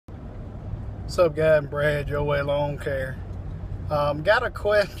What's up, guys? Brad, Your Way Lawn Care. Got a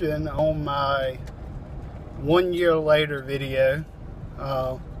question on my 1 year later video,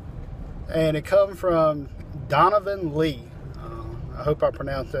 and it comes from Donovan Lee. I hope I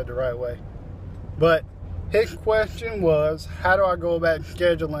pronounced that the right way. But his question was, how do I go about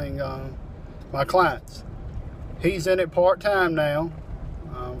scheduling my clients? He's in it part-time now,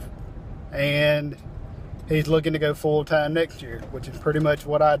 and he's looking to go full-time next year, which is pretty much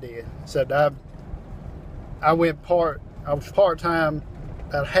what I did. Except I was part-time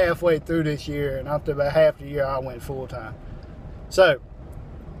about halfway through this year, and after about half the year, I went full-time. So,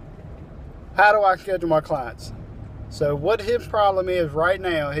 how do I schedule my clients? So, what his problem is right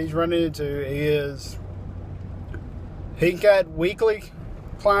now, he's running into is he got weekly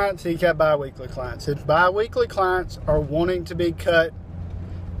clients, he got bi-weekly clients. His bi-weekly clients are wanting to be cut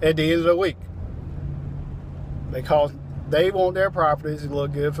at the end of the week, because they want their properties to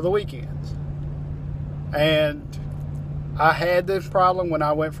look good for the weekends. And I had this problem when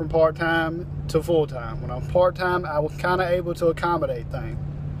I went from part-time to full-time. When I'm part-time, I was kind of able to accommodate things.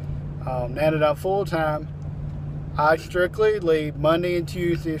 Now that I'm full-time, I strictly leave Monday and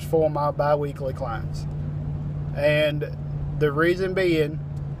Tuesdays for my bi-weekly clients. And the reason being,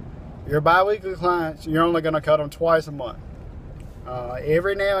 your bi-weekly clients, you're only going to cut them twice a month.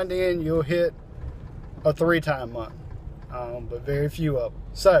 Every now and then, you'll hit a 3-time month, but very few of them.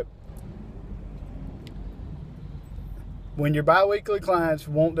 So, when your bi-weekly clients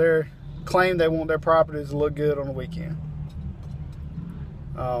claim they want their properties to look good on the weekend,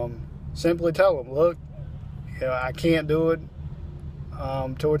 simply tell them, look, I can't do it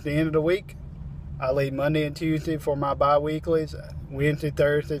towards the end of the week. I leave Monday and Tuesday for my bi-weeklies. Wednesday,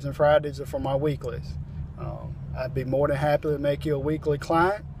 Thursdays, and Fridays are for my weeklies. I'd be more than happy to make you a weekly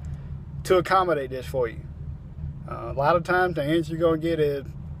client to accommodate this for you. A lot of times the answer you're going to get is,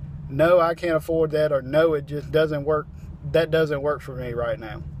 no, I can't afford that, or no, it just doesn't work. That doesn't work for me right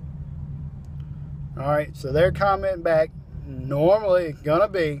now. Alright, so their comment back normally going to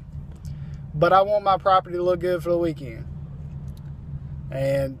be, but I want my property to look good for the weekend.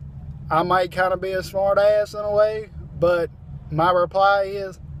 And I might kind of be a smart ass in a way, but my reply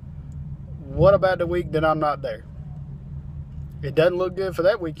is, what about the week that I'm not there? It doesn't look good for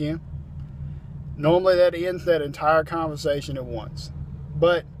that weekend. Normally that ends that entire conversation at once.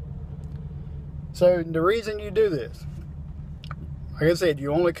 But, so the reason you do this, like I said,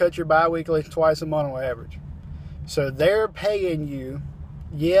 you only cut your bi-weekly twice a month on average. So they're paying you,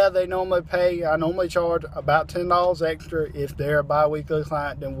 yeah, I normally charge about $10 extra if they're a bi-weekly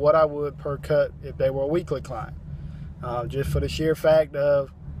client than what I would per cut if they were a weekly client. Just for the sheer fact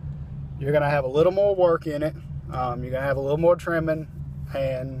of, you're going to have a little more work in it. You're going to have a little more trimming,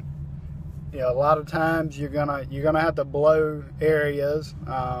 and a lot of times you're gonna have to blow areas,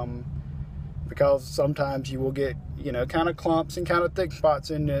 because sometimes you will get kind of clumps and kind of thick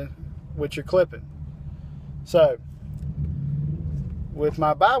spots in with your clipping. So with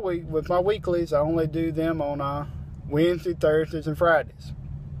my weeklies, I only do them on Wednesday, Thursdays, and Fridays.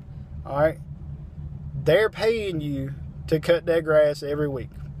 All right, they're paying you to cut their grass every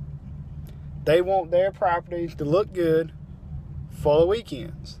week. They want their properties to look good for the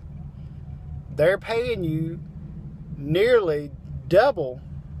weekends. They're paying you nearly double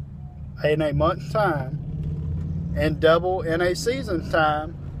in a month's time and double in a season's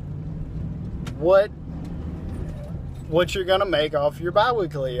time what you're going to make off your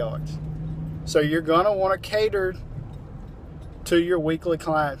bi-weekly yards. So you're going to want to cater to your weekly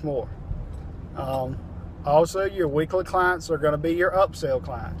clients more. Also, your weekly clients are going to be your upsell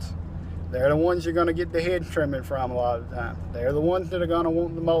clients. They're the ones you're going to get the hedge trimming from a lot of the time. They're the ones that are going to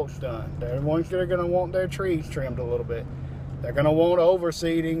want the mulch done. They're the ones that are going to want their trees trimmed a little bit. They're going to want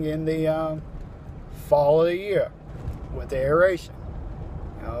overseeding in the fall of the year with the aeration.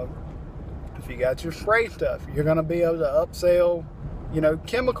 If you got your spray stuff, you're going to be able to upsell,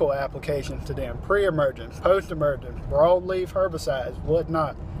 chemical applications to them, pre-emergence, post-emergence, broadleaf herbicides,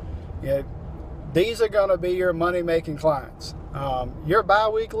 whatnot. These are going to be your money-making clients. Your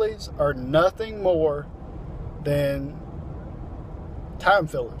bi-weeklies are nothing more than time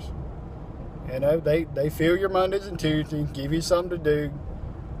fillers. They fill your Mondays and Tuesdays, give you something to do.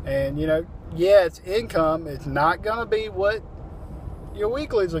 And, yeah, it's income. It's not going to be what your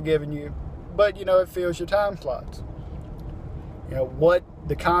weeklies are giving you, but, it fills your time slots. What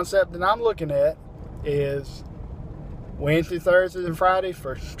the concept that I'm looking at is Wednesday, Thursdays, and Fridays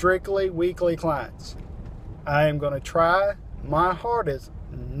for strictly weekly clients. I am going to try my hardest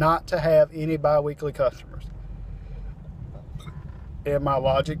not to have any bi-weekly customers. And my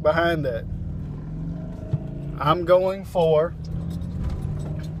logic behind that, I'm going for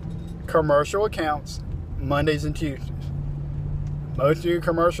commercial accounts Mondays and Tuesdays. Most of your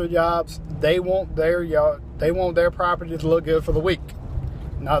commercial jobs, they want their property to look good for the week,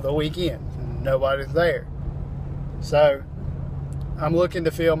 not the weekend. Nobody's there. So I'm looking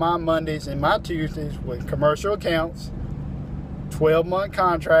to fill my Mondays and my Tuesdays with commercial accounts, 12-month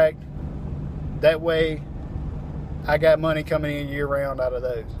contract. That way I got money coming in year round out of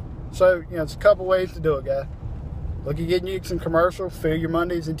those. So, it's a couple ways to do it, guys. Look at getting you some commercial, fill your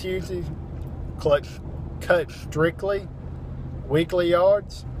Mondays and Tuesdays, cut strictly weekly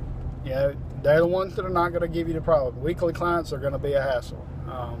yards. They're the ones that are not going to give you the problem. Weekly clients are going to be a hassle.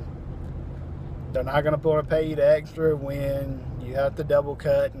 They're not going to want to pay you the extra when you have to double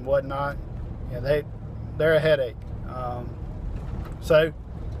cut and whatnot. They're a headache. So,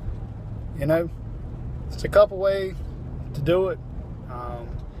 it's a couple ways to do it.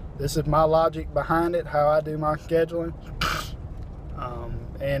 This is my logic behind it, how I do my scheduling.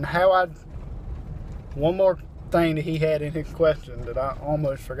 And one more thing that he had in his question that I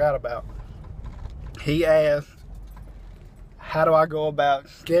almost forgot about. He asked, how do I go about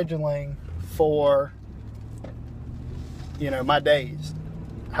scheduling for, my days?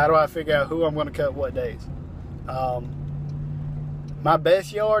 How do I figure out who I'm going to cut what days? My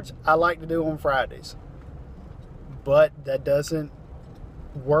best yards, I like to do on Fridays. But that doesn't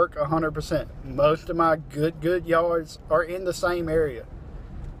work 100%. Most of my good yards are in the same area,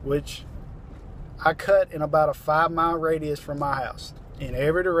 which I cut in about a 5-mile radius from my house. In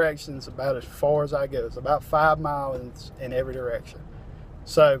every direction, it's about as far as I go. It's about 5 miles in every direction.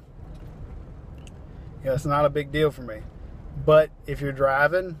 So, it's not a big deal for me. But if you're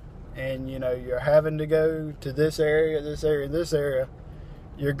driving and, you're having to go to this area, this area, this area,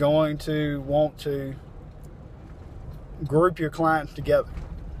 you're going to want to group your clients together.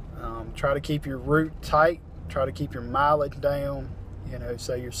 Try to keep your route tight. Try to keep your mileage down,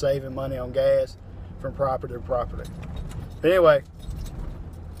 so you're saving money on gas from property to property. But anyway,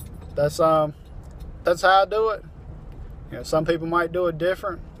 that's how I do it. Some people might do it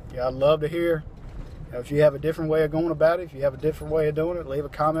different. I'd love to hear if you have a different way of going about it. If you have a different way of doing it, leave a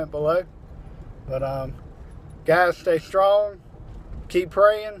comment below. But guys, stay strong, keep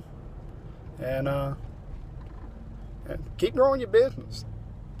praying, and keep growing your business.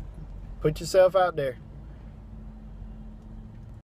 Put yourself out there.